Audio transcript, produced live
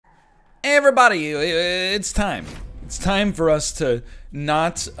Hey everybody, it's time. It's time for us to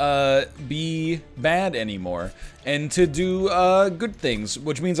not be bad anymore and to do good things,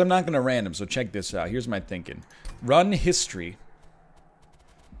 which means I'm not gonna random, so check this out. Here's my thinking. Run history.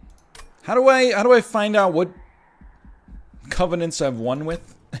 How do I find out what covenants I've won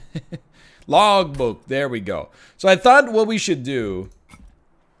with? Logbook, there we go. So I thought what we should do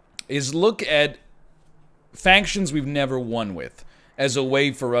is look at factions we've never won with as a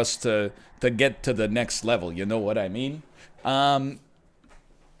way for us to get to the next level, you know what I mean?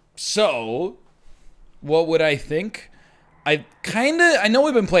 So, what would I think? I know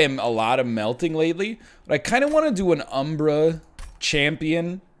we've been playing a lot of melting lately, but I kind of want to do an Umbra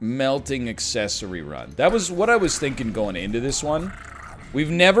champion melting accessory run. That was what I was thinking going into this one. We've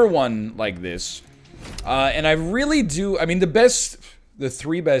never won like this. And I really do, I mean, the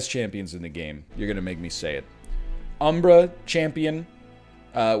three best champions in the game, you're gonna make me say it. Umbra champion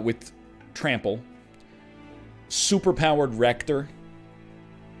with Trample, superpowered Rector,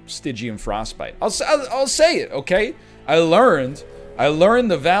 Stygian Frostbite. I'll say it, okay? I learned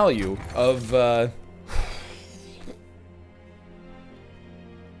the value of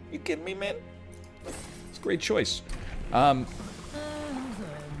You kidding me, man? It's a great choice.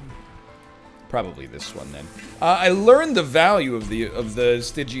 Probably this one then. I learned the value of the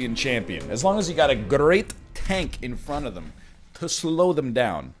Stygian champion. As long as you got a great tank in front of them to slow them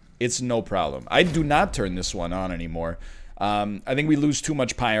down, it's no problem. I do not turn this one on anymore. I think we lose too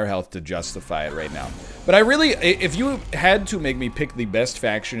much pyre health to justify it right now. But I really, if you had to make me pick the best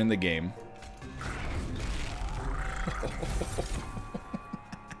faction in the game,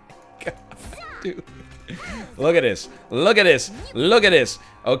 God, dude. Look at this. Look at this. Look at this.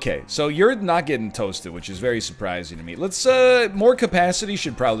 Okay, so you're not getting toasted, which is very surprising to me. Let's, more capacity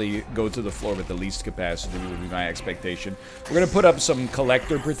should probably go to the floor with the least capacity would be my expectation. We're gonna put up some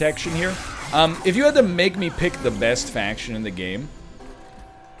collector protection here. If you had to make me pick the best faction in the game,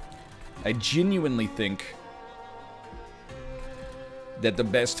 I genuinely think that the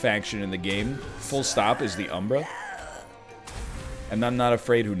best faction in the game, full stop, is the Umbra. And I'm not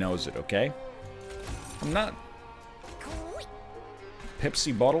afraid who knows it, okay? I'm not.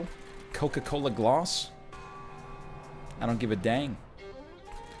 Pepsi bottle? Coca-Cola gloss? I don't give a dang.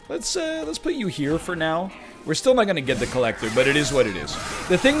 Let's put you here for now. We're still not gonna get the collector, but it is what it is.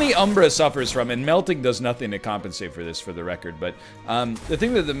 The thing the Umbra suffers from, and melting does nothing to compensate for this, for the record, but the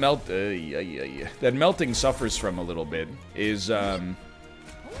thing that that melting suffers from a little bit is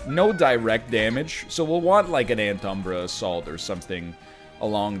no direct damage. So we'll want like an Ant-Umbra assault or something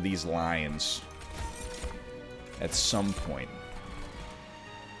along these lines at some point.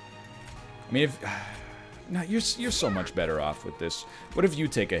 I mean, if... No, you're so much better off with this. What if you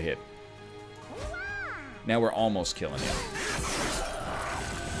take a hit? Now we're almost killing it.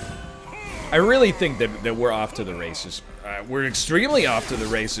 I really think that we're off to the races. We're extremely off to the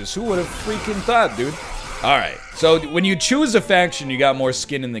races. Who would have freaking thought, dude? Alright, so when you choose a faction, you got more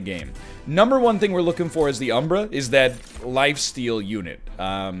skin in the game. Number one thing we're looking for as the Umbra is that lifesteal unit.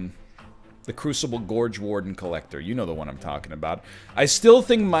 The Crucible Gorge Warden Collector. You know the one I'm talking about. I still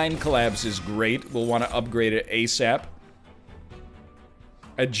think Mind Collapse is great. We'll want to upgrade it ASAP.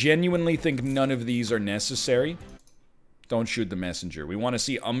 I genuinely think none of these are necessary. Don't shoot the messenger. We want to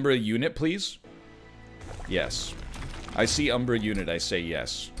see Umbra unit, please? Yes. I see Umbra unit, I say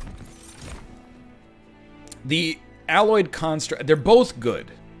yes. The Alloyed Construct, they're both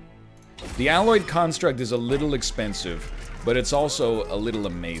good. The Alloyed Construct is a little expensive, but it's also a little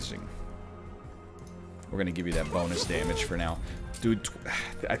amazing. We're gonna give you that bonus damage for now. Dude,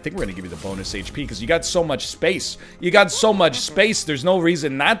 I think we're gonna give you the bonus HP because you got so much space. You got so much space, there's no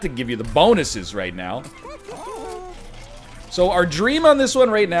reason not to give you the bonuses right now. So our dream on this one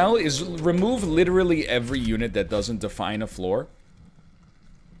right now is remove literally every unit that doesn't define a floor.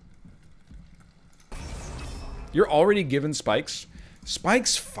 You're already given spikes?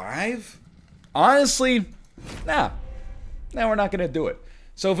 Spikes 5? Honestly, nah. Nah, we're not gonna do it.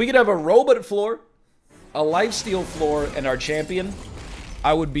 So if we could have a robot floor, a lifesteal floor, and our champion,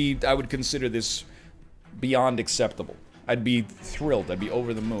 I would consider this beyond acceptable. I'd be thrilled. I'd be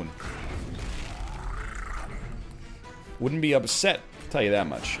over the moon. Wouldn't be upset, I'll tell you that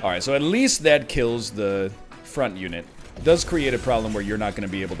much. Alright, so at least that kills the front unit. It does create a problem where you're not going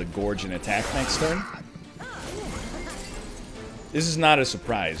to be able to gorge and attack next turn. This is not a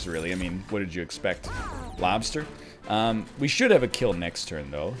surprise, really. I mean, what did you expect? Lobster? We should have a kill next turn,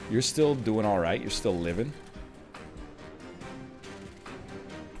 though. You're still doing alright. You're still living.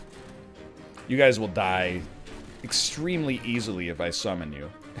 You guys will die extremely easily if I summon you.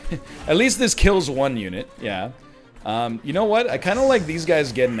 At least this kills one unit, yeah. You know what? I kind of like these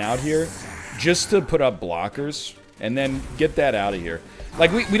guys getting out here just to put up blockers and then get that out of here.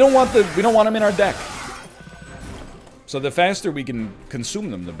 Like we don't want them in our deck. So the faster we can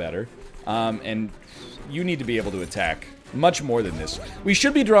consume them, the better. And you need to be able to attack much more than this. We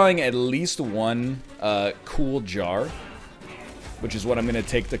should be drawing at least one cool jar, which is what I'm going to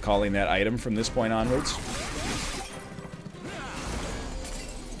take to calling that item from this point onwards.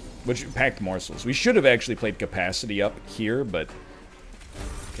 Which packed morsels. We should have actually played capacity up here, but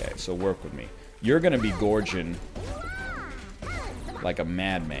okay. So work with me. You're going to be gorging like a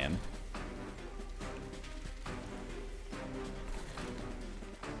madman.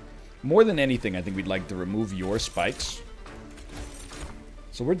 More than anything, I think we'd like to remove your spikes.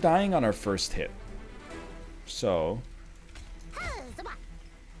 So we're dying on our first hit. So I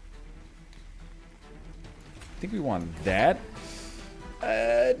think we want that.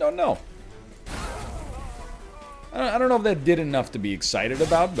 I don't know. I don't know if that did enough to be excited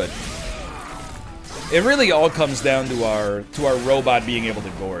about, but it really all comes down to our robot being able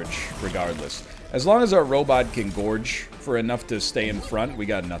to gorge, regardless. As long as our robot can gorge for enough to stay in front, we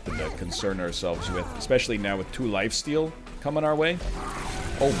got nothing to concern ourselves with, especially now with 2 lifesteal coming our way.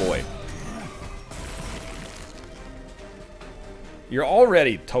 Oh boy. You're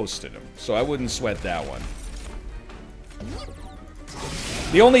already toasting him, so I wouldn't sweat that one.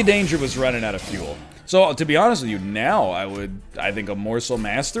 The only danger was running out of fuel. So to be honest with you, now I think a Morsel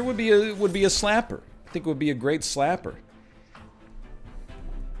Master would be a slapper. I think it would be a great slapper.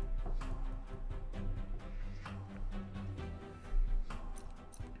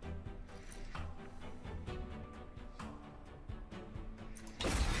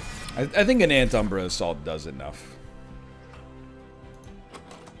 I think an Antumbra Assault does enough.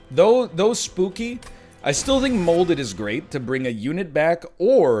 Though spooky, I still think Molded is great to bring a unit back,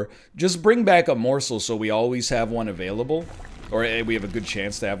 or just bring back a Morsel so we always have one available. Or we have a good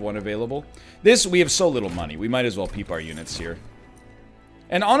chance to have one available. This, we have so little money. We might as well peep our units here.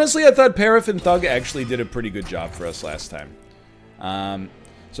 And honestly, I thought Paraffin Thug actually did a pretty good job for us last time.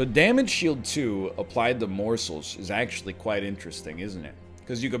 So Damage Shield 2 applied to Morsels is actually quite interesting, isn't it?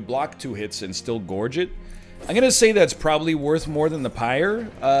 Because you could block 2 hits and still gorge it. I'm going to say that's probably worth more than the Pyre,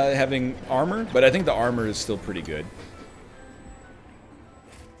 having armor, but I think the armor is still pretty good.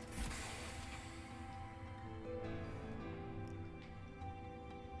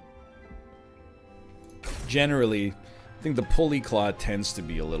 Generally, I think the Pulley Claw tends to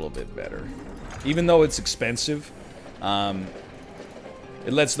be a little bit better. Even though it's expensive,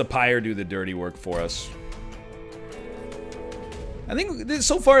 it lets the Pyre do the dirty work for us. I think,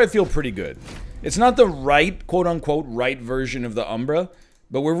 so far I feel pretty good. It's not the right, quote-unquote, right version of the Umbra,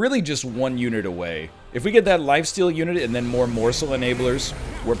 but we're really just 1 unit away. If we get that lifesteal unit and then more Morsel enablers,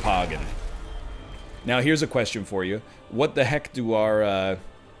 we're pogging. Now, here's a question for you. What the heck do our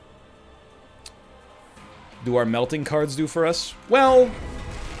melting cards do for us? Well,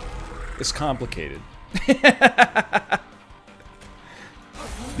 it's complicated.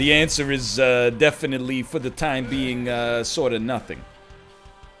 The answer is definitely, for the time being, sort of nothing.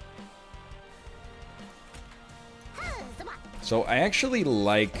 So I actually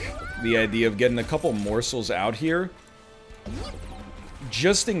like the idea of getting a couple Morsels out here.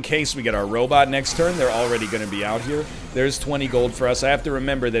 Just in case we get our robot next turn, they're already going to be out here. There's 20 gold for us. I have to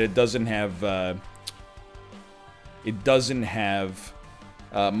remember that it doesn't have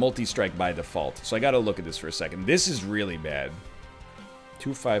multi-strike by default. So I got to look at this for a second. This is really bad.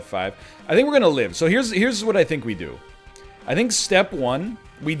 255. I think we're going to live. So here's what I think we do. I think step 1,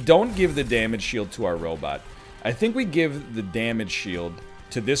 we don't give the damage shield to our robot. I think we give the damage shield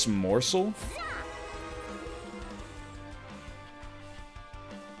to this Morsel.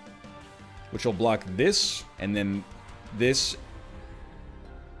 Which will block this, and then this,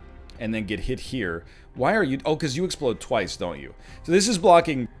 and then get hit here. Why are you... Oh, because you explode twice, don't you? So this is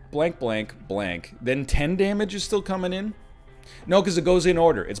blocking blank, blank, blank. Then 10 damage is still coming in? No, because it goes in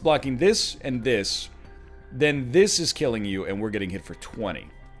order. It's blocking this and this. Then this is killing you, and we're getting hit for 20.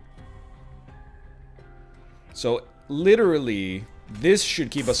 So, literally, this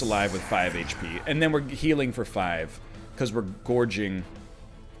should keep us alive with 5 HP. And then we're healing for 5, because we're gorging...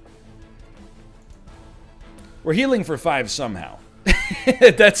 We're healing for 5 somehow.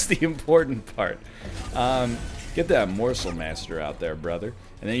 That's the important part. Get that Morsel Master out there, brother.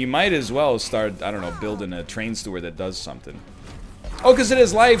 And then you might as well start, I don't know, building a train steward that does something. Oh, because it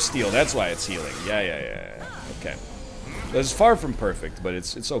has lifesteal. That's why it's healing. Yeah. Okay. It's far from perfect, but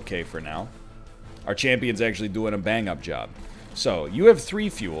it's okay for now. Our champion's actually doing a bang-up job. So, you have 3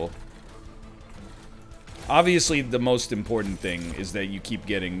 fuel. Obviously, the most important thing is that you keep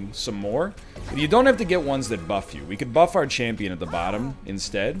getting some more. But you don't have to get ones that buff you. We could buff our champion at the bottom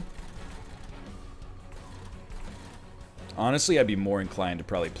instead. Honestly, I'd be more inclined to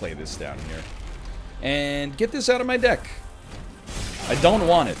probably play this down here. And get this out of my deck. I don't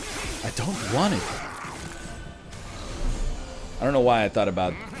want it. I don't want it. I don't know why I thought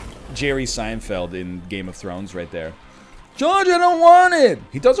about Jerry Seinfeld in Game of Thrones right there. George, I don't want it!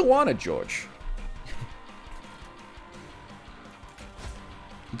 He doesn't want it, George.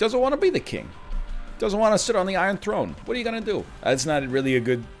 He doesn't want to be the king. He doesn't want to sit on the Iron Throne. What are you going to do? That's not really a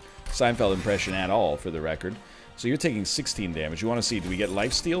good Seinfeld impression at all, for the record. So you're taking 16 damage. You want to see, do we get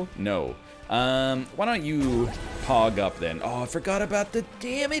lifesteal? No. Why don't you hog up then? Oh, I forgot about the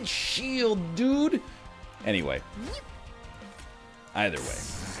damage shield, dude. Anyway. Either way.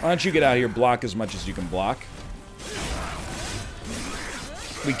 Why don't you get out here, block as much as you can block.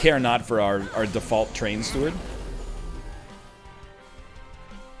 We care not for our default train steward.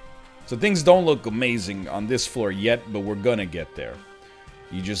 So things don't look amazing on this floor yet, but we're gonna get there.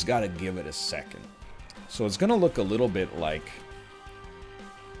 You just gotta give it a second. So it's gonna look a little bit like...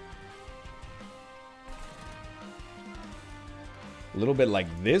 a little bit like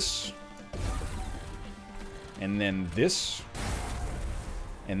this. And then this.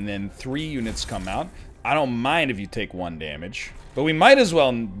 And then 3 units come out. I don't mind if you take 1 damage. But we might as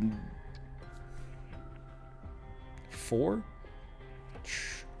well... 4?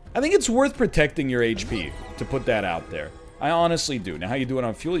 I think it's worth protecting your HP to put that out there. I honestly do. Now, how you doing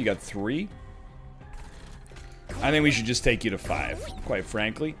on fuel? You got 3? I think we should just take you to 5, quite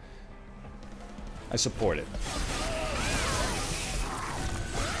frankly. I support it.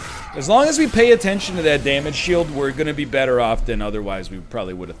 As long as we pay attention to that damage shield, we're going to be better off than otherwise we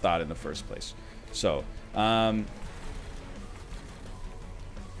probably would have thought in the first place. So,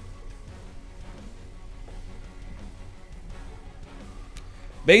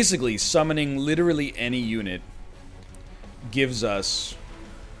 basically, summoning literally any unit gives us...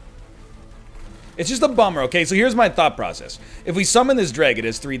 It's just a bummer, okay? So here's my thought process. If we summon this drag, it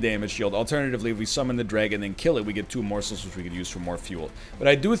has 3 damage shield. Alternatively, if we summon the drag and then kill it, we get 2 morsels, which we could use for more fuel. But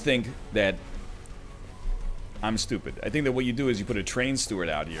I do think that... I'm stupid. I think that what you do is you put a train steward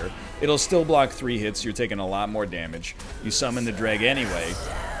out here. It'll still block 3 hits. You're taking a lot more damage. You summon the drag anyway.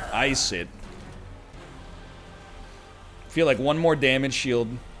 Ice it. Feel like 1 more damage shield.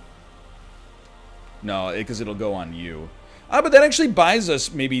 No, because it'll go on you. Ah, but that actually buys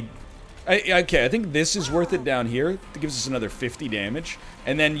us maybe... okay, I think this is worth it down here. It gives us another 50 damage.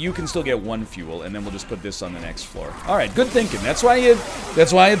 And then you can still get 1 fuel, and then we'll just put this on the next floor. Alright, good thinking. That's why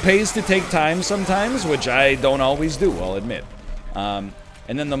it pays to take time sometimes, which I don't always do, I'll admit. And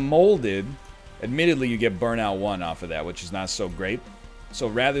then the molded, admittedly you get burnout 1 off of that, which is not so great. So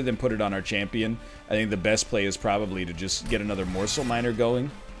rather than put it on our champion, I think the best play is probably to just get another morsel miner going.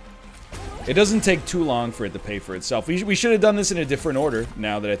 It doesn't take too long for it to pay for itself. We should have done this in a different order,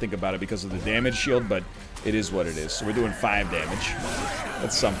 now that I think about it, because of the damage shield, but it is what it is. So we're doing 5 damage.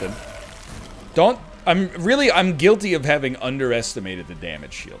 That's something. I'm guilty of having underestimated the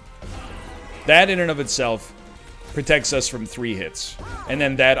damage shield. That in and of itself protects us from 3 hits. And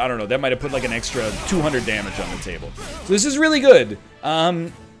then that, I don't know, that might have put like an extra 200 damage on the table. So this is really good.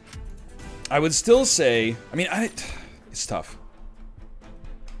 I would still say, I mean, it's tough.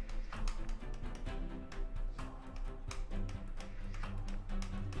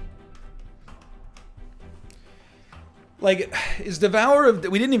 Like, is Devour of...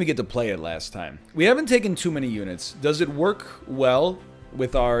 We didn't even get to play it last time. We haven't taken too many units. Does it work well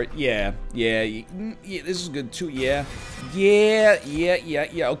with our... Yeah, this is good too, yeah. Yeah,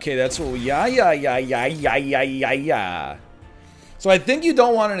 okay, that's what we... Yeah. So I think you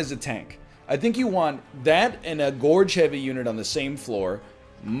don't want it as a tank. I think you want that and a Gorge Heavy unit on the same floor.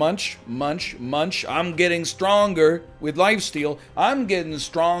 Munch. I'm getting stronger with lifesteal. I'm getting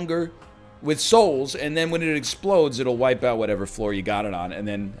stronger with souls, and then when it explodes, it'll wipe out whatever floor you got it on, and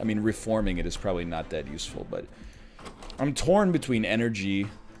then, I mean, reforming it is probably not that useful, but I'm torn between energy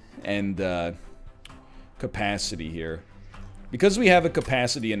and capacity here. Because we have a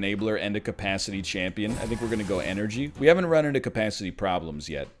capacity enabler and a capacity champion, I think we're going to go energy. We haven't run into capacity problems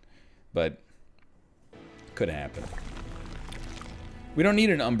yet, but could happen. We don't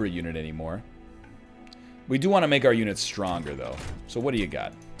need an Umbra unit anymore. We do want to make our units stronger, though. So what do you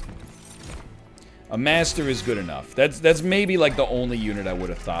got? A master is good enough. That's maybe like the only unit I would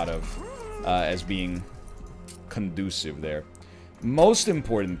have thought of as being conducive there. Most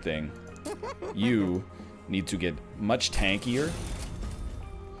important thing, you need to get much tankier.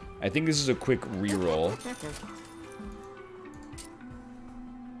 I think this is a quick reroll.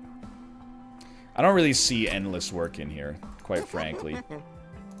 I don't really see endless work in here, quite frankly.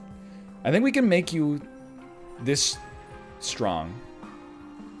 I think we can make you this strong.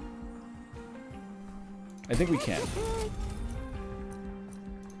 I think we can.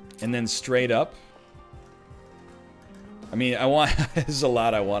 And then straight up. I mean, there's a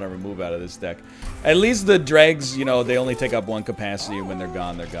lot I want to remove out of this deck. At least the dregs, you know, they only take up 1 capacity, and when they're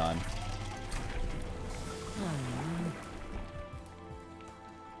gone, they're gone.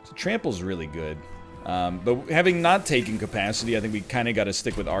 So trample's really good. But having not taken capacity, I think we kind of got to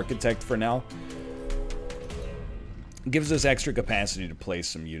stick with Architect for now. It gives us extra capacity to place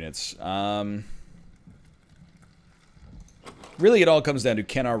some units. Really, it all comes down to,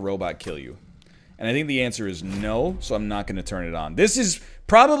 can our robot kill you? And I think the answer is no, so I'm not going to turn it on. This is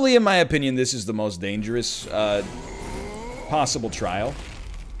probably, in my opinion, this is the most dangerous possible trial.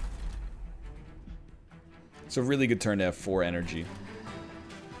 It's a really good turn to have 4 energy.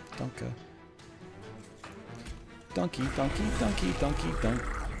 Dunka. Donkey, donkey, donkey, donkey, dunk,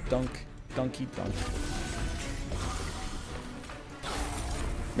 dunk, donkey, dunk.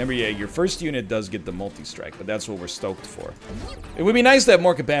 Remember, yeah, your first unit does get the multi-strike, but that's what we're stoked for. It would be nice to have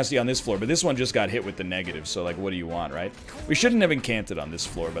more capacity on this floor, but this one just got hit with the negative, so, like, what do you want, right? We shouldn't have encanted on this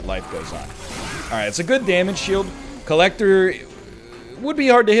floor, but life goes on. Alright, it's a good damage shield. Collector would be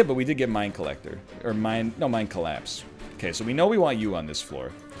hard to hit, but we did get Mind Collector. Or Mind Collapse. Okay, so we know we want you on this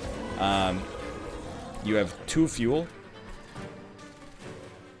floor. You have 2 fuel.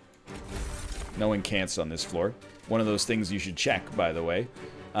 No incants on this floor. One of those things you should check, by the way.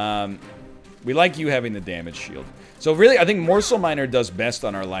 We like you having the damage shield. So really, I think Morsel Miner does best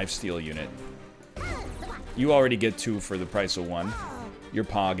on our lifesteal unit. You already get 2 for the price of 1. You're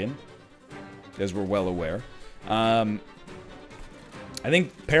pogging, as we're well aware. I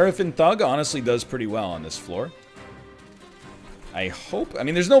think Paraffin Thug honestly does pretty well on this floor. I hope. I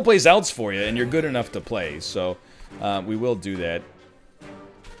mean, there's no place else for you, and you're good enough to play, so we will do that.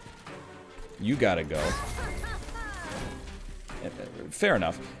 You gotta go. Fair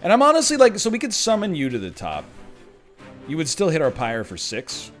enough. And I'm honestly like, so we could summon you to the top. You would still hit our pyre for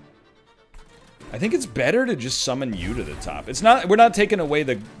 6. I think it's better to just summon you to the top. It's not, we're not taking away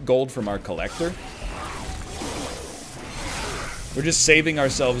the gold from our collector. We're just saving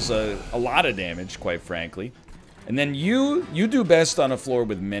ourselves a lot of damage, quite frankly. And then you do best on a floor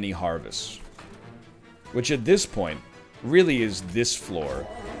with many harvests. Which at this point, really is this floor.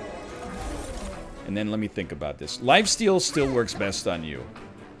 And then let me think about this. Lifesteal still works best on you.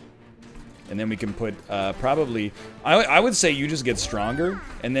 And then we can put, probably... I would say you just get stronger,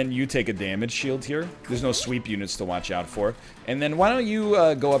 and then you take a damage shield here. There's no sweep units to watch out for. And then why don't you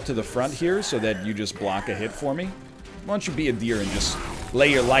go up to the front here, so that you just block a hit for me? Why don't you be a deer and just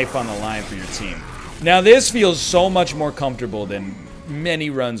lay your life on the line for your team? Now this feels so much more comfortable than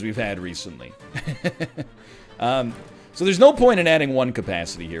many runs we've had recently. So there's no point in adding 1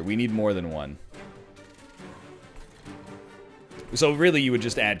 capacity here. We need more than 1. So really, you would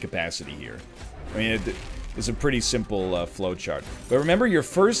just add capacity here. I mean, it's a pretty simple flow chart. But remember, your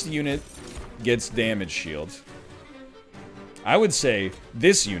first unit gets damage shield. I would say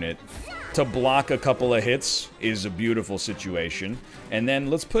this unit, to block a couple of hits, is a beautiful situation. And then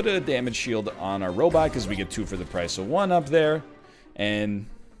let's put a damage shield on our robot, because we get 2 for the price of 1 up there. And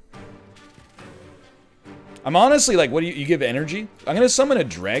I'm honestly like, what do you give energy? I'm going to summon a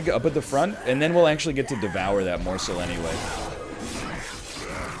Dreg up at the front, and then we'll actually get to devour that morsel anyway.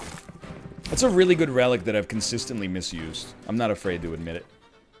 That's a really good relic that I've consistently misused. I'm not afraid to admit it.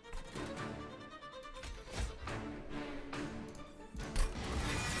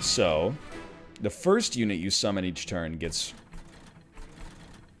 So, the first unit you summon each turn gets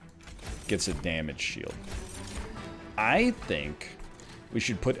a damage shield. I think we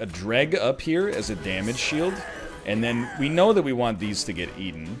should put a Dreg up here as a damage shield, and then we know that we want these to get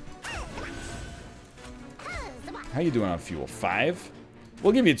eaten. How you doing on fuel? 5?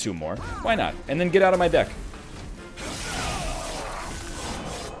 We'll give you 2 more. Why not? And then get out of my deck.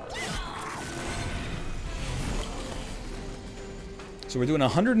 So we're doing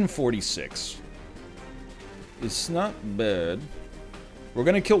 146. It's not bad. We're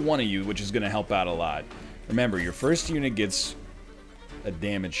going to kill one of you, which is going to help out a lot. Remember, your first unit gets a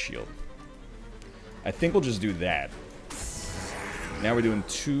damage shield. I think we'll just do that. Now we're doing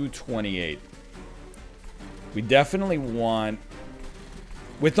 228. We definitely want...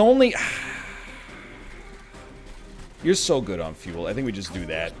 With only... You're so good on fuel. I think we just do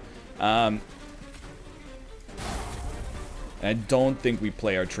that. And I don't think we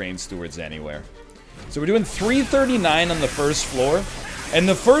play our train stewards anywhere. So we're doing 339 on the first floor. And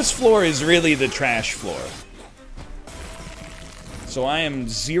the first floor is really the trash floor. So I am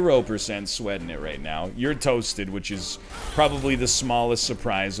 0% sweating it right now. You're toasted, which is probably the smallest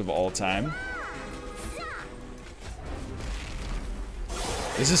surprise of all time.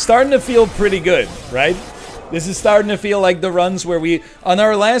 This is starting to feel pretty good, right? This is starting to feel like the runs where we... On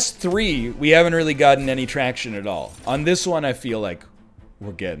our last 3, we haven't really gotten any traction at all. On this one, I feel like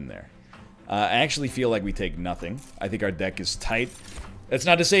we're getting there. I actually feel like we take nothing. I think our deck is tight. That's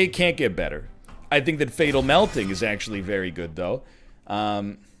not to say it can't get better. I think that Fatal Melting is actually very good, though.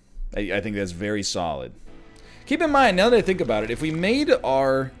 I think that's very solid. Keep in mind, now that I think about it, if we made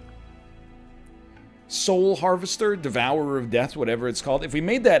our Soul Harvester, Devourer of Death, whatever it's called, if we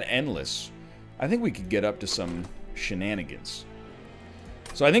made that endless, I think we could get up to some shenanigans.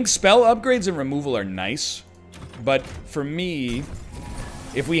 So I think spell upgrades and removal are nice, but for me,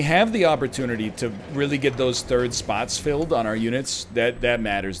 if we have the opportunity to really get those third spots filled on our units, that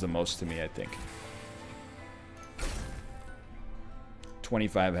matters the most to me, I think.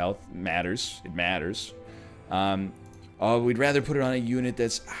 25 health matters. It matters. Oh, we'd rather put it on a unit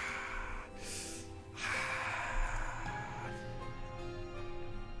that's...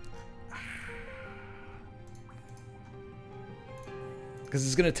 Because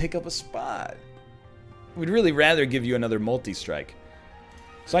it's going to take up a spot. We'd really rather give you another multi-strike.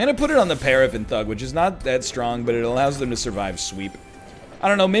 So I'm going to put it on the Paraffin Thug, which is not that strong, but it allows them to survive sweep. I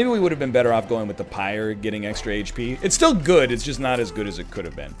don't know, maybe we would have been better off going with the Pyre, getting extra HP. It's still good, it's just not as good as it could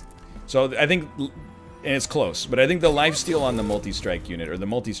have been. So I think, and it's close, but I think the lifesteal on the multi-strike unit, or the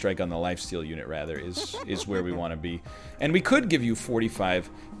multi-strike on the lifesteal unit, rather, is where we want to be. And we could give you 45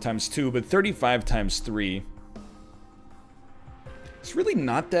 times 2, but 35 times 3... It's really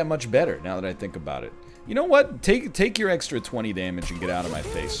not that much better, now that I think about it. You know what? Take your extra 20 damage and get out of my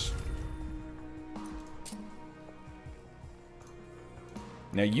face.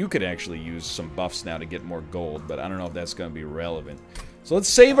 Now, you could actually use some buffs now to get more gold, but I don't know if that's going to be relevant. So let's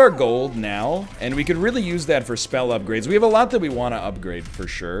save our gold now, and we could really use that for spell upgrades. We have a lot that we want to upgrade, for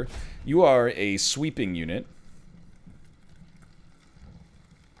sure. You are a sweeping unit.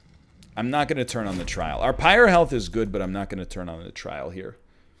 I'm not going to turn on the trial. Our Pyre health is good, but I'm not going to turn on the trial here.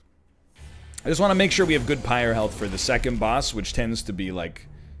 I just want to make sure we have good Pyre health for the second boss, which tends to be, like,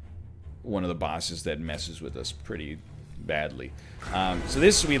 one of the bosses that messes with us pretty badly. So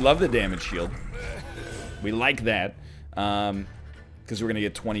this, we love the damage shield. We like that, because we're going to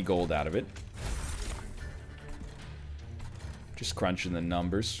get 20 gold out of it. Just crunching the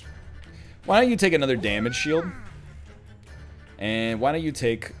numbers. Why don't you take another damage shield? And why don't you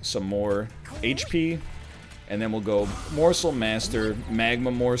take some more HP? And then we'll go Morsel Master,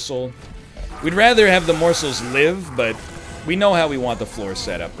 Magma Morsel. We'd rather have the Morsels live, but we know how we want the floor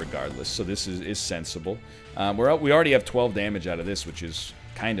set up regardless, so this is sensible. We already have 12 damage out of this, which is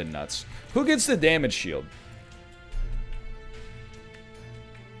kind of nuts. Who gets the damage shield?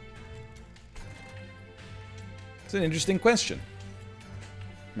 It's an interesting question.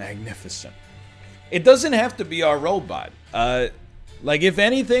 Magnificent. It doesn't have to be our robot. Like, if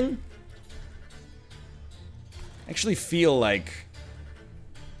anything, I actually feel like...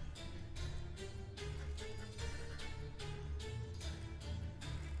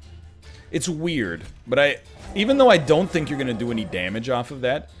 It's weird, but even though I don't think you're going to do any damage off of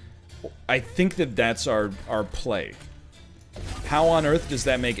that, I think that that's our play. How on earth does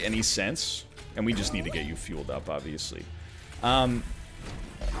that make any sense? And we just need to get you fueled up, obviously.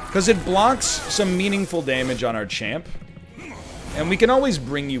 Because it blocks some meaningful damage on our champ. And we can always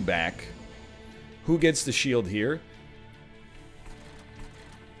bring you back. Who gets the shield here?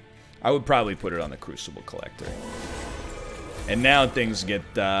 I would probably put it on the Crucible Collector. And now things get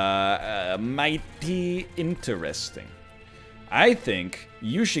mighty interesting. I think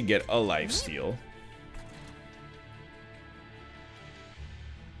you should get a lifesteal.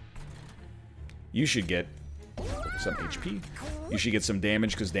 You should get some HP. You should get some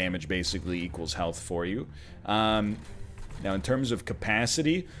damage, because damage basically equals health for you. Now, in terms of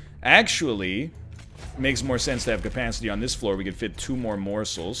capacity, actually, makes more sense to have capacity on this floor. We could fit 2 more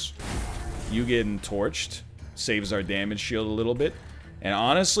morsels. You getting torched saves our damage shield a little bit. And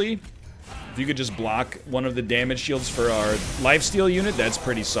honestly, if you could just block one of the damage shields for our lifesteal unit, that's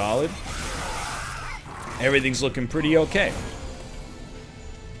pretty solid. Everything's looking pretty okay.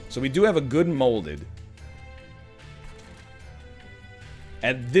 So we do have a good molded.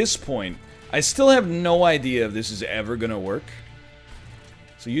 At this point, I still have no idea if this is ever going to work.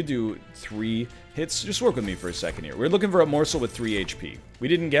 So you do 3 hits. Just work with me for a second here. We're looking for a morsel with 3 HP. We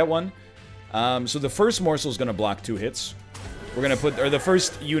didn't get one. So the first morsel is going to block 2 hits. We're going to put, or the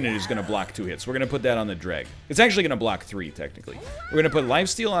first unit is going to block 2 hits. We're going to put that on the dreg. It's actually going to block 3, technically. We're going to put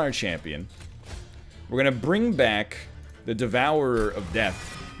lifesteal on our champion. We're going to bring back the Devourer of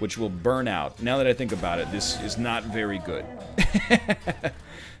Death, which will burn out. Now that I think about it, this is not very good.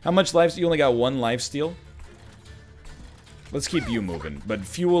 How much life? You only got 1 lifesteal? Let's keep you moving, but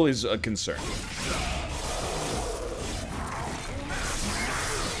fuel is a concern.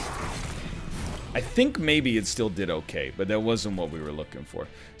 I think maybe it still did okay, but that wasn't what we were looking for.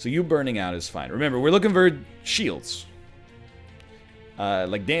 So you burning out is fine. Remember, we're looking for shields.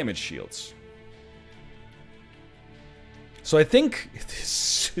 Like damage shields. So I think...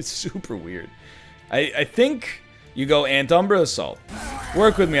 It's super weird. I think you go Antumbra Assault.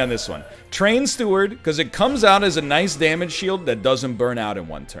 Work with me on this one. Train Steward, because it comes out as a nice damage shield that doesn't burn out in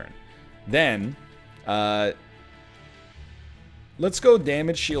 1 turn. Then, let's go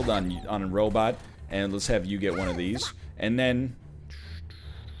damage shield on a robot, and let's have you get one of these. And then,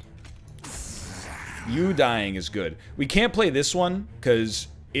 you dying is good. We can't play this one, because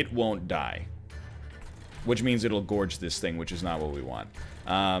it won't die. Which means it'll gorge this thing, which is not what we want.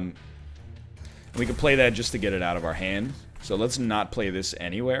 We can play that just to get it out of our hand. So let's not play this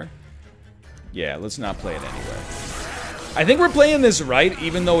anywhere. Yeah, let's not play it anywhere. I think we're playing this right,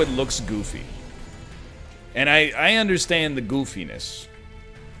 even though it looks goofy. And I understand the goofiness.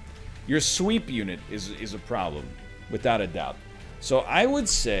 Your sweep unit is a problem, without a doubt. So I would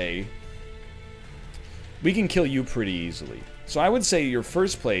say we can kill you pretty easily. So I would say your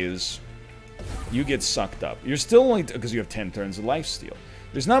first play is you get sucked up. You're still only... because you have 10 turns of lifesteal.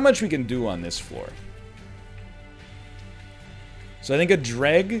 There's not much we can do on this floor. So I think a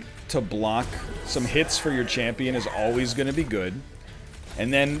Dreg to block some hits for your champion is always going to be good.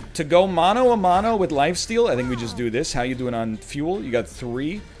 And then to go mano a mano with lifesteal, I think we just do this. How you doing on fuel? You got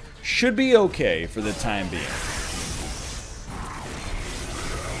 3. Should be okay for the time being.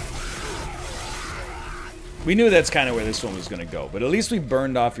 We knew that's kind of where this one was going to go. But at least we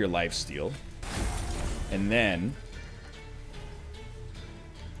burned off your lifesteal. And then...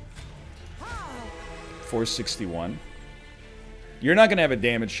 461. You're not going to have a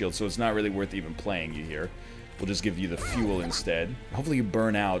damage shield, so it's not really worth even playing you here. We'll just give you the fuel instead. Hopefully you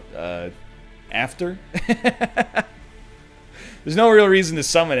burn out after. There's no real reason to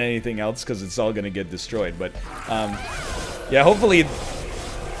summon anything else because it's all going to get destroyed. But, yeah, hopefully...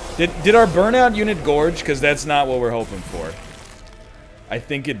 Did our burnout unit gorge? Because that's not what we're hoping for. I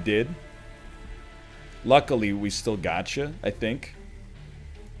think it did. Luckily, we still gotcha, I think.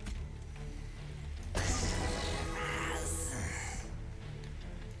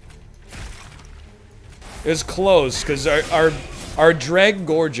 It was close, because our drag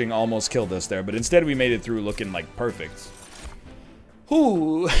gorging almost killed us there, but instead we made it through looking, like, perfect.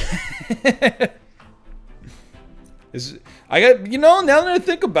 Ooh. You know, now that I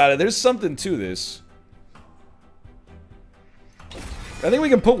think about it, there's something to this. I think we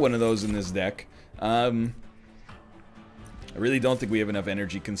can put one of those in this deck. I really don't think we have enough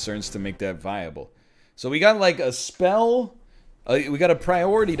energy concerns to make that viable. So we got, like, a spell... we got a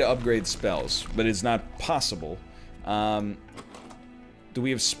priority to upgrade spells, but it's not possible. Do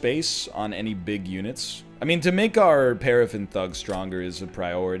we have space on any big units? I mean, to make our Paraffin Thug stronger is a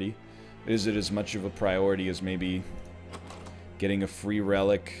priority. Is it as much of a priority as maybe getting a free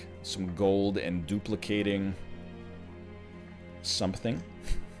relic, some gold, and duplicating something?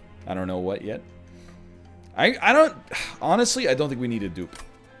 I don't know what yet. I don't... Honestly, I don't think we need a dupe.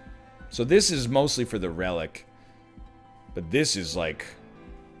 So this is mostly for the relic. But this is like...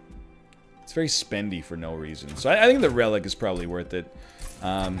 It's very spendy for no reason. So I think the relic is probably worth it.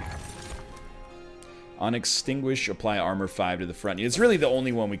 On Extinguish, apply armor 5 to the front. It's really the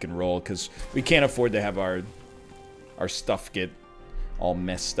only one we can roll, because we can't afford to have our stuff get all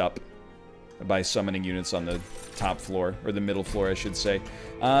messed up by summoning units on the top floor, or the middle floor, I should say.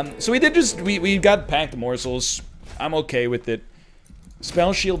 So we did just... We got packed morsels. I'm okay with it.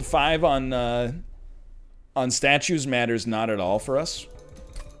 Spell Shield 5 on statues matters not at all for us.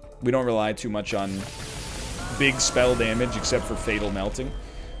 We don't rely too much on big spell damage, except for Fatal Melting.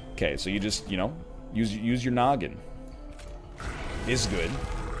 Okay, so you just, you know, use your noggin. Is good.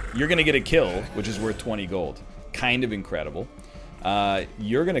 You're gonna get a kill, which is worth 20 gold. Kind of incredible.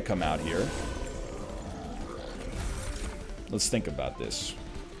 You're gonna come out here. Let's think about this.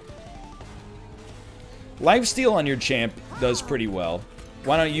 Lifesteal on your champ does pretty well.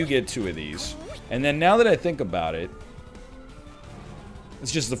 Why don't you get 2 of these? And then now that I think about it,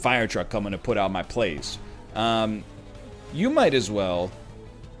 it's just the fire truck coming to put out my plays. You might as well...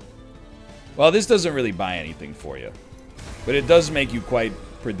 Well, this doesn't really buy anything for you. But it does make you quite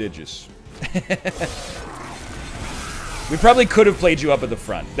prodigious. We probably could have played you up at the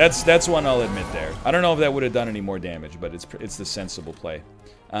front. That's one I'll admit there. I don't know if that would have done any more damage, but it's the sensible play.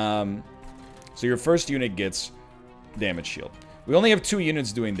 So your first unit gets damage shield. We only have 2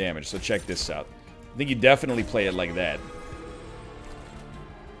 units doing damage, so check this out. I think you definitely play it like that.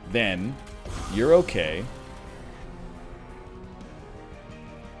 Then, you're okay.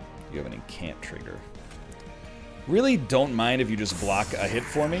 You have an incant trigger. Really don't mind if you just block a hit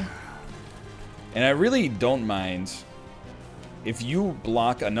for me. And I really don't mind if you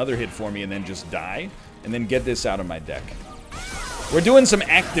block another hit for me and then just die, and then get this out of my deck. We're doing some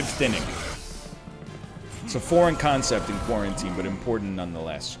active thinning. It's a foreign concept in Quarantine, but important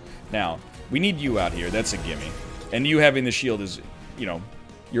nonetheless. Now, we need you out here. That's a gimme. And you having the shield is, you know,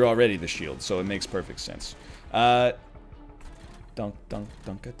 you're already the shield, so it makes perfect sense. Dunk, dunk, dunk,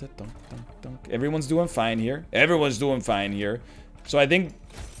 dunk, dunk, dunk, dunk. Everyone's doing fine here. Everyone's doing fine here. So I think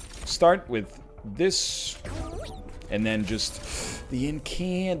start with this, and then just the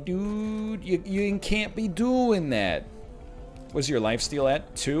incant, dude. You can't be doing that. What's your lifesteal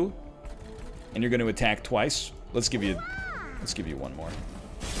at? 2, and you're going to attack twice. Let's give you one more.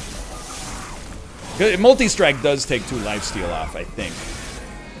 Multi-strike does take 2 lifesteal off, I think.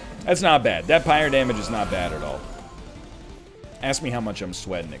 That's not bad. That pyre damage is not bad at all. Ask me how much I'm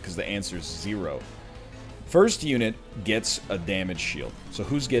sweating it, because the answer is 0. First unit gets a damage shield. So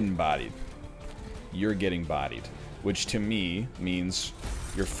who's getting bodied? You're getting bodied. Which to me means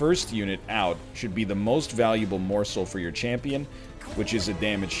your first unit out should be the most valuable morsel for your champion, which is a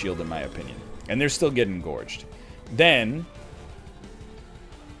damage shield in my opinion. And they're still getting gorged. Then,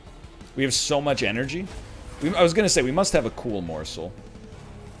 we have so much energy. I was going to say, we must have a cool morsel.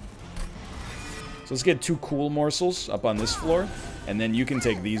 So let's get 2 cool morsels up on this floor, and then you can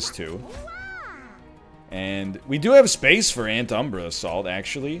take these 2. And we do have space for Antumbra Assault,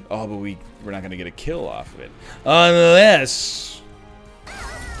 actually. Oh, but we're not going to get a kill off of it. Unless...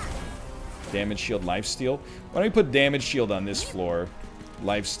 Damage shield, lifesteal. Why don't we put damage shield on this floor?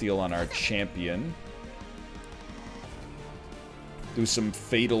 Lifesteal on our champion. Do some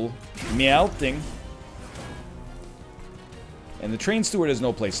fatal meowthing. And the train steward has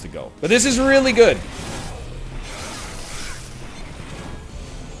no place to go. But this is really good.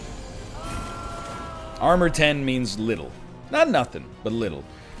 Armor 10 means little. Not nothing, but little.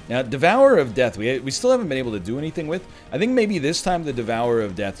 Now, Devourer of Death, we still haven't been able to do anything with. I think maybe this time the Devourer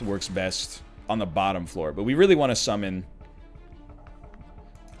of Death works best on the bottom floor. But we really want to summon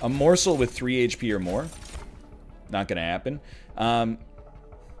a morsel with 3 HP or more. Not going to happen.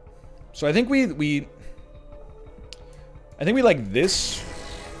 So I think we like this,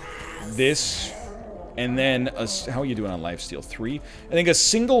 and then how are you doing on lifesteal? 3. I think a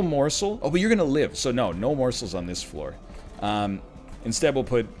single morsel. Oh, but you're gonna live, so no morsels on this floor. Instead, we'll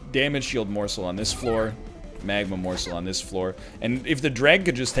put damage shield morsel on this floor, magma morsel on this floor, and if the dreg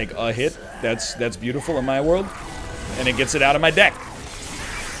could just take a hit, that's beautiful in my world, and it gets it out of my deck.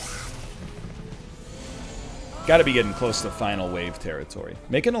 Got to be getting close to final wave territory.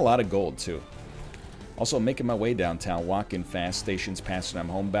 Making a lot of gold too. Also making my way downtown, walking fast, stations passing, I'm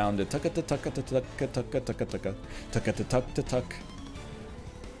homebound to tuck.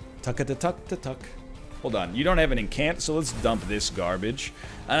 Hold on, you don't have an incant, so let's dump this garbage.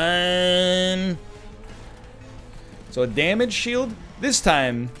 So a damage shield. This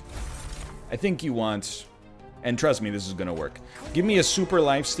time, I think you want, and trust me, this is gonna work. Give me a super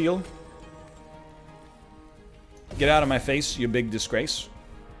lifesteal. Get out of my face, you big disgrace.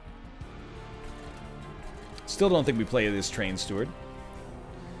 Still don't think we play this train steward.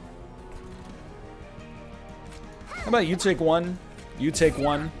 How about you take 1, you take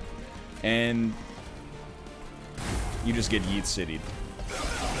 1, and you just get yeet city'd.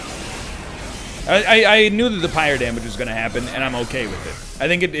 I knew that the pyre damage was going to happen, and I'm okay with it. I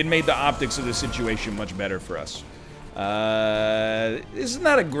think it made the optics of the situation much better for us. This is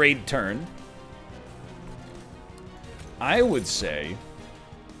not a great turn. I would say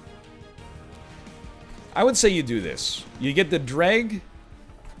you do this. You get the dreg.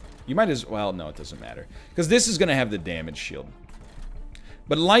 You might as well, no, it doesn't matter. Because this is going to have the damage shield.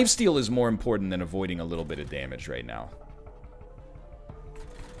 But lifesteal is more important than avoiding a little bit of damage right now.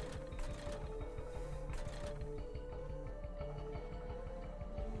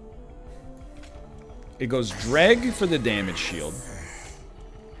 It goes dreg for the damage shield.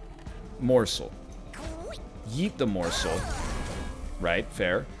 Morsel. Yeet the morsel. Right,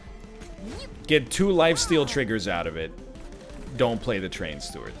 fair. Get 2 lifesteal triggers out of it. Don't play the train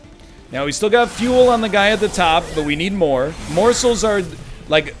steward. Now, we still got fuel on the guy at the top, but we need more. Morsels are,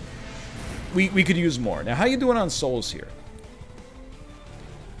 like, we could use more. Now, how you doing on souls here?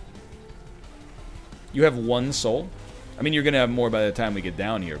 You have 1 soul? I mean, you're going to have more by the time we get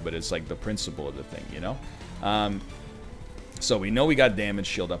down here, but it's like the principle of the thing, you know? So we know we got damage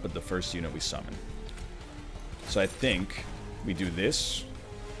shield up at the first unit we summoned. So I think we do this.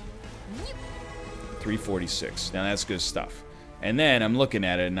 346. Now that's good stuff. And then I'm looking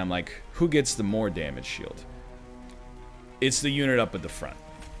at it and I'm like, who gets the more damage shield? It's the unit up at the front.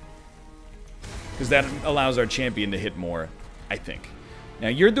 Because that allows our champion to hit more, I think. Now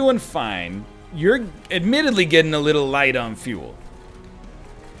you're doing fine. You're admittedly getting a little light on fuel.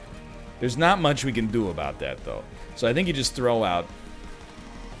 There's not much we can do about that though. So I think you just throw out.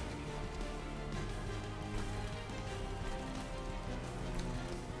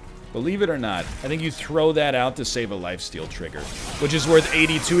 Believe it or not, I think you throw that out to save a lifesteal trigger, which is worth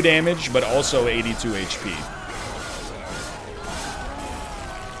 82 damage, but also 82 HP.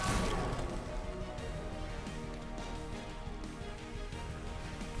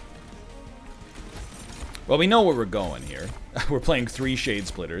 Well, we know where we're going here. We're playing 3 Shade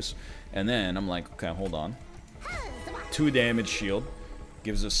Splitters, and then I'm like, okay, hold on. 2 damage shield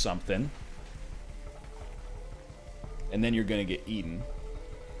gives us something. And then you're gonna get eaten.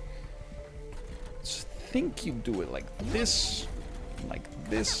 So I think you do it like this. Like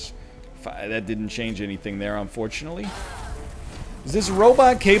this. That didn't change anything there, unfortunately. Is this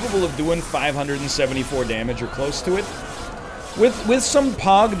robot capable of doing 574 damage or close to it? With some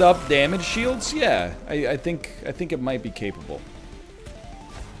pogged up damage shields, yeah. I think it might be capable.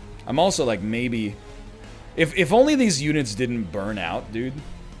 I'm also like, maybe if only these units didn't burn out, dude,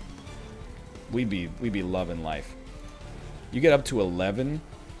 we'd be loving life. You get up to 11.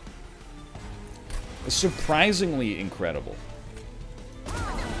 It's surprisingly incredible.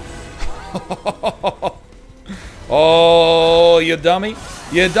 Oh, you dummy.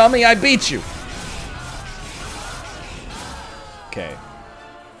 You dummy, I beat you. Okay.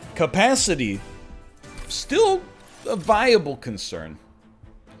 Capacity, still a viable concern.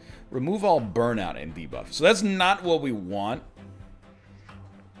 Remove all burnout and debuff. So that's not what we want.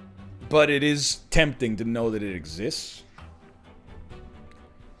 But it is tempting to know that it exists.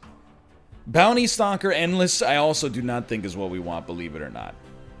 Bounty Stalker Endless, I also do not think is what we want, believe it or not.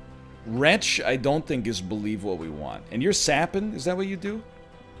 Wretch, I don't think is believe what we want. And you're sapping? Is that what you do?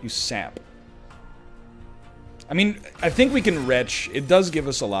 You sap. I mean, I think we can Wretch. It does give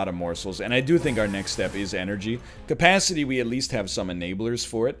us a lot of morsels, and I do think our next step is energy. Capacity, we at least have some enablers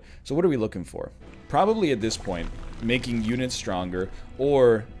for it. So what are we looking for? Probably at this point, making units stronger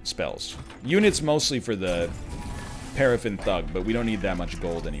or spells. Units mostly for the Paraffin Thug, but we don't need that much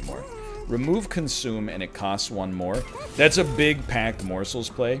gold anymore. Remove Consume, and it costs 1 more. That's a big packed morsels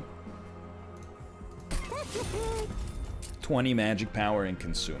play. 20 magic power and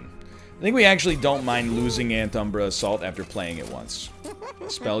Consume. I think we actually don't mind losing Antumbra Assault after playing it once.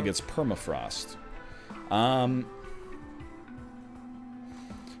 Spell gets Permafrost. I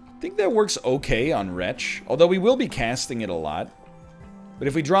think that works okay on Wretch, although we will be casting it a lot. But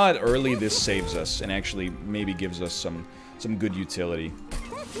if we draw it early, this saves us and actually maybe gives us some good utility.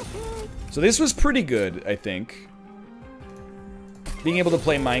 So this was pretty good, I think. Being able to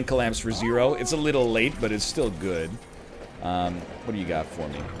play Mind Collapse for 0, it's a little late, but it's still good. What do you got for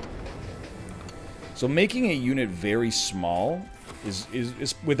me? So making a unit very small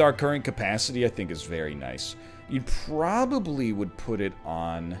is with our current capacity, I think is very nice. You probably would put it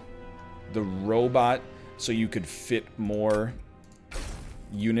on the robot so you could fit more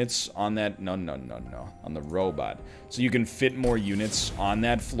units on that. No. On the robot. So you can fit more units on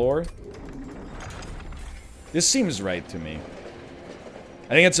that floor. This seems right to me. I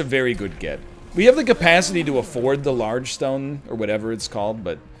think it's a very good get. We have the capacity to afford the large stone, or whatever it's called,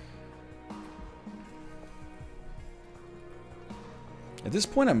 but at this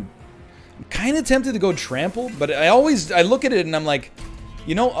point, I'm kind of tempted to go trample, but I look at it and I'm like,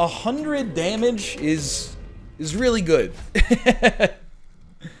 you know, 100 damage is really good.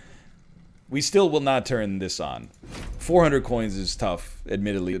 We still will not turn this on. 400 coins is tough,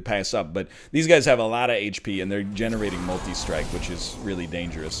 admittedly, to pass up, but these guys have a lot of HP and they're generating multi-strike, which is really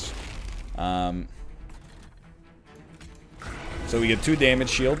dangerous. So we get 2 damage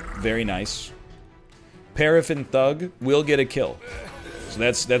shield, very nice. Paraffin Thug will get a kill. So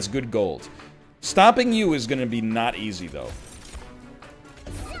that's good gold. Stopping you is going to be not easy, though.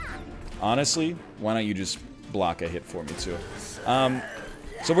 Honestly, why don't you just block a hit for me, too?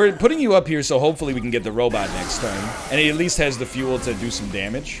 So we're putting you up here so hopefully we can get the robot next turn. And he at least has the fuel to do some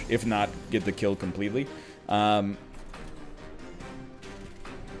damage, if not get the kill completely. So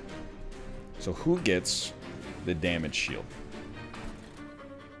who gets the damage shield?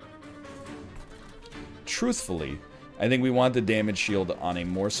 Truthfully, I think we want the damage shield on a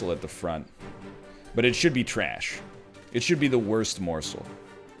morsel at the front. But it should be trash. It should be the worst morsel.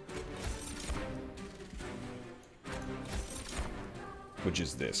 Which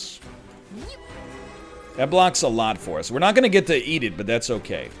is this. That blocks a lot for us. We're not going to get to eat it, but that's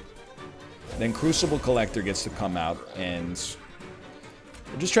okay. Then Crucible Collector gets to come out, and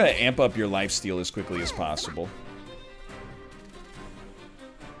we'll just try to amp up your lifesteal as quickly as possible.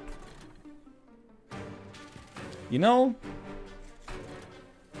 You know,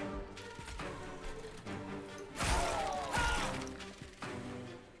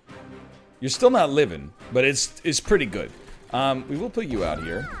 you're still not living, but it's pretty good. We will put you out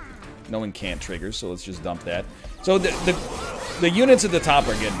here. No one can't trigger, so let's just dump that. So the units at the top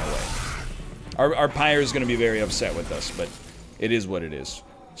are getting away. Our Pyre is going to be very upset with us, but it is what it is.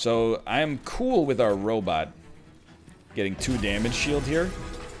 So I'm cool with our robot getting 2 damage shield here.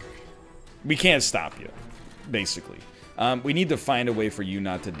 We can't stop you, basically. We need to find a way for you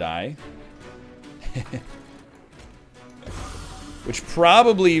not to die. Which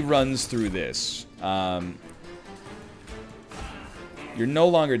probably runs through this. You're no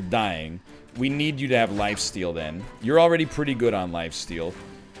longer dying. We need you to have lifesteal then. You're already pretty good on lifesteal.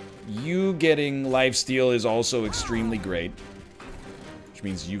 You getting lifesteal is also extremely great. Which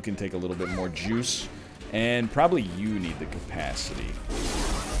means you can take a little bit more juice. And probably you need the capacity.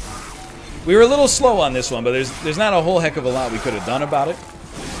 We were a little slow on this one, but there's not a whole heck of a lot we could have done about it.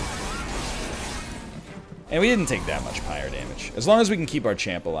 And we didn't take that much Pyre damage. As long as we can keep our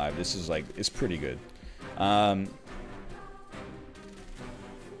champ alive, this is like, it's pretty good.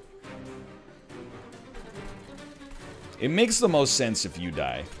 It makes the most sense if you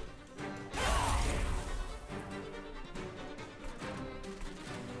die.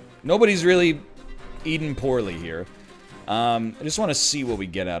 Nobody's really eating poorly here. I just want to see what we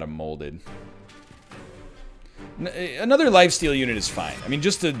get out of Molded. Another lifesteal unit is fine. I mean,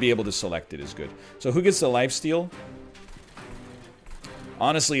 just to be able to select it is good. So who gets the lifesteal?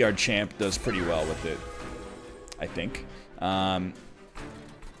 Honestly, our champ does pretty well with it, I think.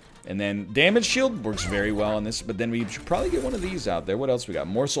 And then damage shield works very well on this, but then we should probably get one of these out there. What else we got?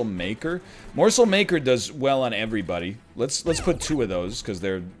 Morsel Maker. Morsel Maker does well on everybody. Let's put 2 of those because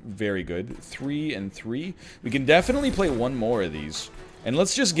they're very good. 3 and 3. We can definitely play 1 more of these. And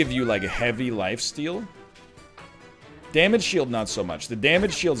let's just give you like a heavy lifesteal. Damage shield, not so much. The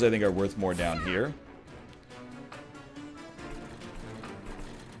damage shields, I think, are worth more down here.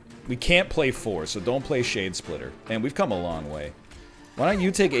 We can't play 4, so don't play Shade Splitter. And we've come a long way. Why don't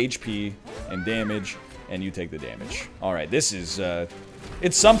you take HP and damage, and you take the damage. Alright, this is,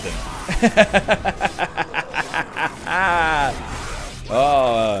 it's something.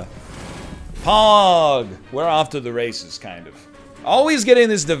 Oh, Pog! We're off to the races, kind of. Always getting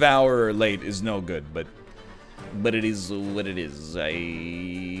this Devourer late is no good, but it is what it is.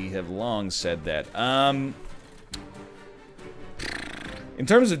 I have long said that. In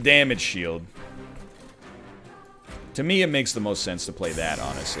terms of damage shield, to me it makes the most sense to play that,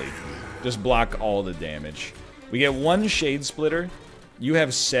 honestly. Just block all the damage. We get 1 Shade Splitter. You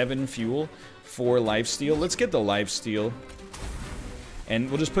have 7 fuel, 4 lifesteal. Let's get the lifesteal. And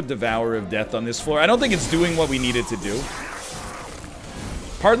we'll just put Devourer of Death on this floor. I don't think it's doing what we need it to do.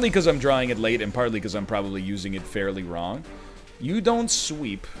 Partly because I'm drawing it late, and partly because I'm probably using it fairly wrong. You don't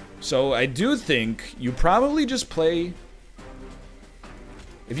sweep. So I do think you probably just play...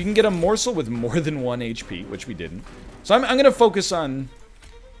 If you can get a Morsel with more than 1 HP, which we didn't. So I'm going to focus on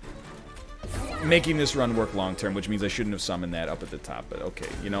making this run work long term, which means I shouldn't have summoned that up at the top. But okay,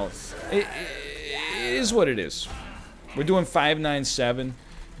 you know, it is what it is. We're doing 597.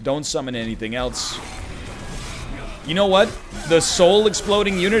 Don't summon anything else. You know what? The Soul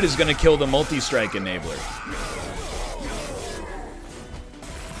Exploding unit is going to kill the Multi-Strike Enabler.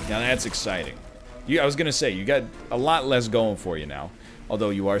 Now that's exciting. I was going to say, you got a lot less going for you now.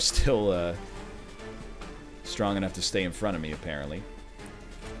 Although you are still strong enough to stay in front of me, apparently.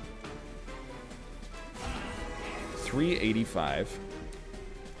 385.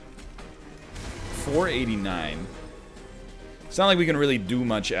 489. It's not like we can really do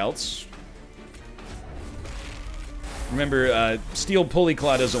much else. Remember, Steel Pulley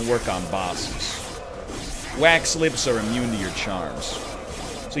Claw doesn't work on bosses. Wax Lips are immune to your charms.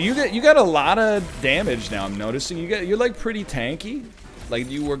 So you got a lot of damage now, I'm noticing. You're like pretty tanky. Like,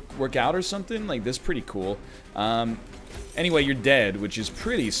 do you work out or something? Like, this is pretty cool. Anyway, you're dead, which is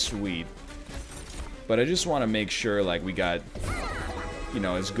pretty sweet. But I just want to make sure, like, we got, you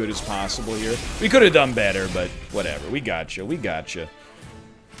know, as good as possible here. We could have done better, but whatever. We got you. We got you.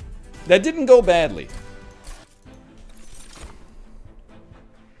 That didn't go badly.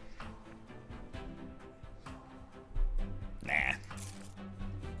 Nah.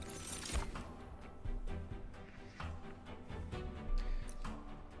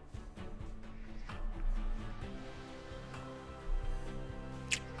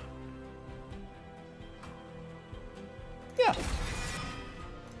 Yeah.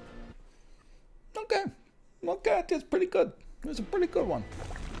 Okay. Okay, that's pretty good. That's a pretty good one.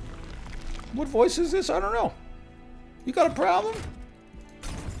 What voice is this? I don't know. You got a problem?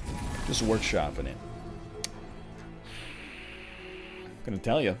 Just workshopping it. I'm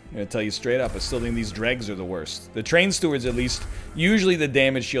gonna tell you straight up, I still think these dregs are the worst. The train stewards, at least, usually the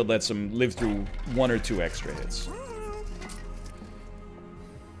damage shield lets them live through 1 or 2 extra hits.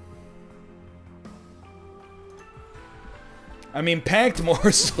 I mean, Packed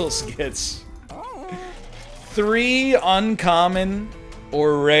Morsels gets 3 uncommon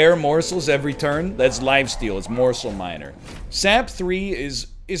or rare morsels every turn. That's lifesteal. It's Morsel Miner. Sap 3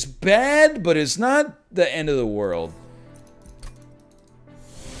 is bad, but it's not the end of the world.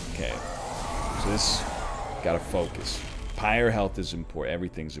 Okay. So this gotta focus. Pyre health is important.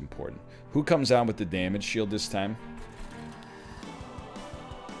 Everything's important. Who comes out with the damage shield this time?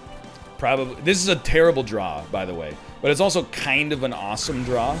 Probably. This is a terrible draw, by the way. But it's also kind of an awesome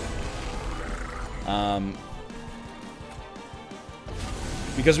draw.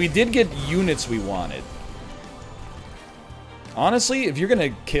 Because we did get units we wanted. Honestly, if you're gonna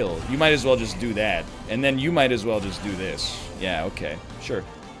kill, you might as well just do that. And then you might as well just do this. Yeah, okay. Sure.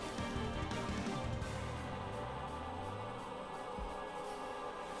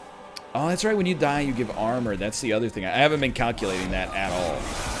 Oh, that's right. When you die, you give armor. That's the other thing. I haven't been calculating that at all.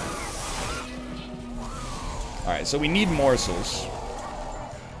 Alright, so we need morsels.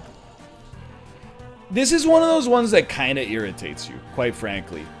 This is one of those ones that kind of irritates you, quite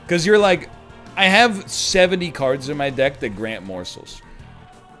frankly. Because you're like, I have 70 cards in my deck that grant morsels.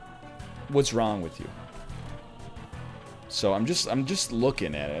 What's wrong with you? So I'm just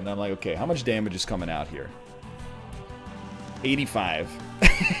looking at it, and I'm like, okay, how much damage is coming out here? 85.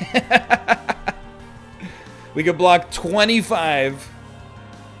 We could block 25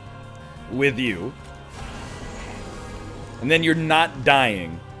 with you. And then you're not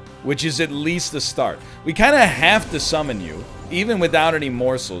dying, which is at least a start. We kind of have to summon you. Even without any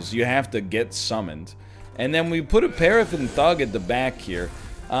morsels, you have to get summoned. And then we put a Paraffin Thug at the back here.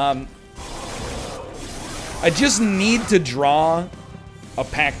 I just need to draw a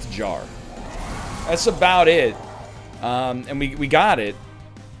Packed Jar. That's about it. And we got it.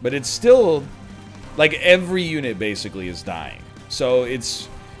 But it's still... like, every unit basically is dying. So it's...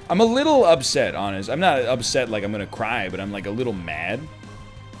 I'm a little upset, honest. I'm not upset like I'm gonna cry, but I'm like a little mad.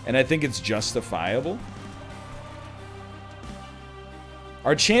 And I think it's justifiable.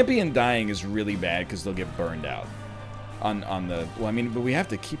 Our champion dying is really bad because they'll get burned out. On the... well, I mean, but we have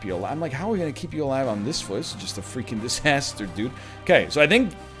to keep you alive. I'm like, how are we gonna keep you alive on this foot? This is just a freaking disaster, dude. Okay, so I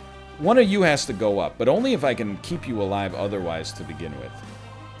think one of you has to go up, but only if I can keep you alive otherwise to begin with.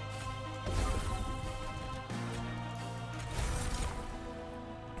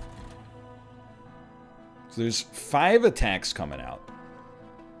 So there's 5 attacks coming out.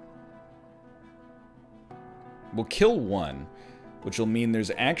 We'll kill 1, which will mean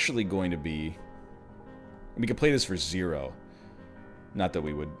there's actually going to be... we could play this for 0. Not that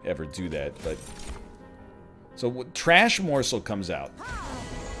we would ever do that, but... so Trash Morsel comes out.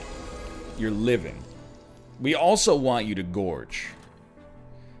 You're living. We also want you to gorge.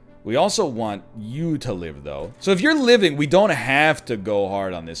 We also want you to live, though. So if you're living, we don't have to go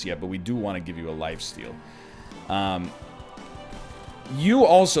hard on this yet, but we do want to give you a lifesteal. You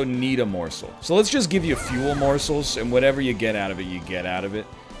also need a morsel. So let's just give you fuel morsels, and whatever you get out of it, you get out of it.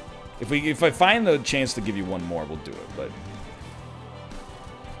 If I find the chance to give you 1 more, we'll do it, but...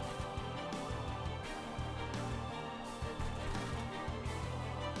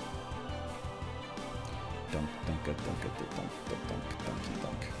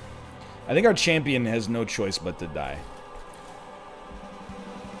 I think our champion has no choice but to die.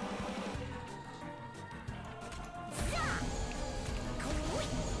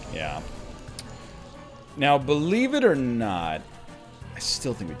 Yeah. Now, believe it or not, I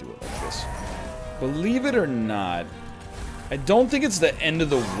still think we do it like this. Believe it or not, I don't think it's the end of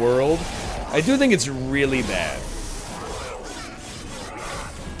the world. I do think it's really bad.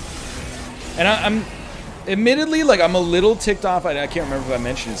 And I'm admittedly, like, I'm a little ticked off. I can't remember if I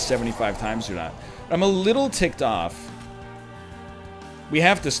mentioned it 75 times or not. I'm a little ticked off. We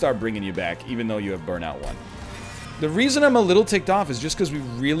have to start bringing you back, even though you have Burnout 1. The reason I'm a little ticked off is just because we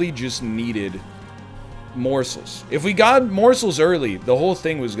really just needed morsels. If we got morsels early, the whole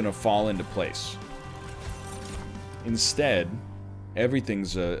thing was going to fall into place. Instead,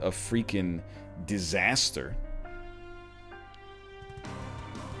 everything's a freaking disaster.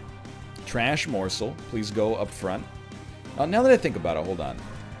 Trash Morsel, please go up front. Now that I think about it, hold on.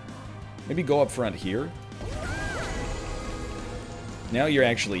 Maybe go up front here. Now you're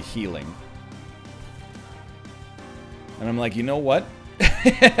actually healing. And I'm like, you know what?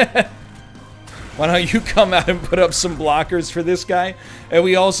 Why don't you come out and put up some blockers for this guy? And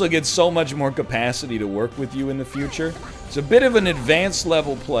we also get so much more capacity to work with you in the future. It's a bit of an advanced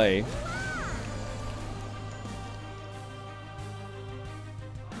level play.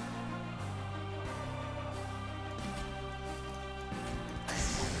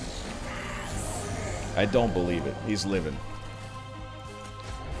 I don't believe it. He's living.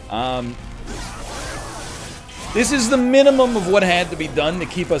 This is the minimum of what had to be done to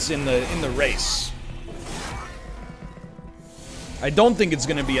keep us in the race. I don't think it's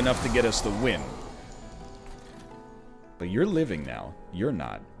going to be enough to get us the win. But you're living now. You're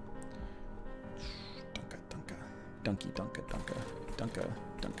not. Dunka, dunka. Dunky, dunka, dunka. Dunka,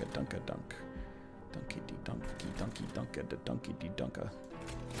 dunka, dunka, dunk. Dunky, dee, dunky, dunky, dunka, da dunky, dee, dunka.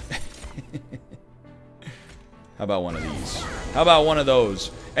 How about one of these? How about one of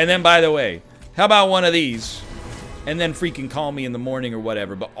those? And then, by the way, how about one of these? And then freaking call me in the morning or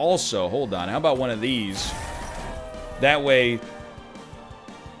whatever. But also, hold on, how about one of these? That way,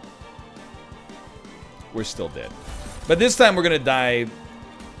 we're still dead. But this time we're going to die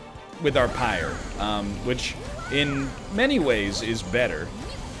with our pyre, which in many ways is better.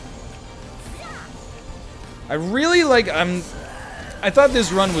 I really like, I thought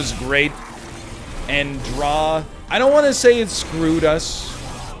this run was great. And draw, I don't want to say it screwed us,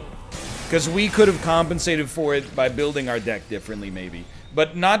 because we could have compensated for it by building our deck differently, maybe.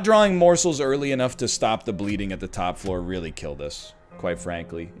 But not drawing morsels early enough to stop the bleeding at the top floor really killed us, quite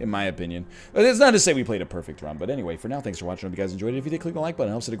frankly, in my opinion. But it's not to say we played a perfect run, but anyway, for now, thanks for watching. I hope you guys enjoyed it. If you did, click the like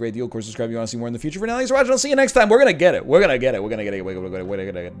button. It helps it a great deal. Of course, subscribe if you want to see more in the future. For now, thanks for watching. I'll see you next time. We're going to get it. We're going to get it. We're going to get it. We're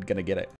going to get it.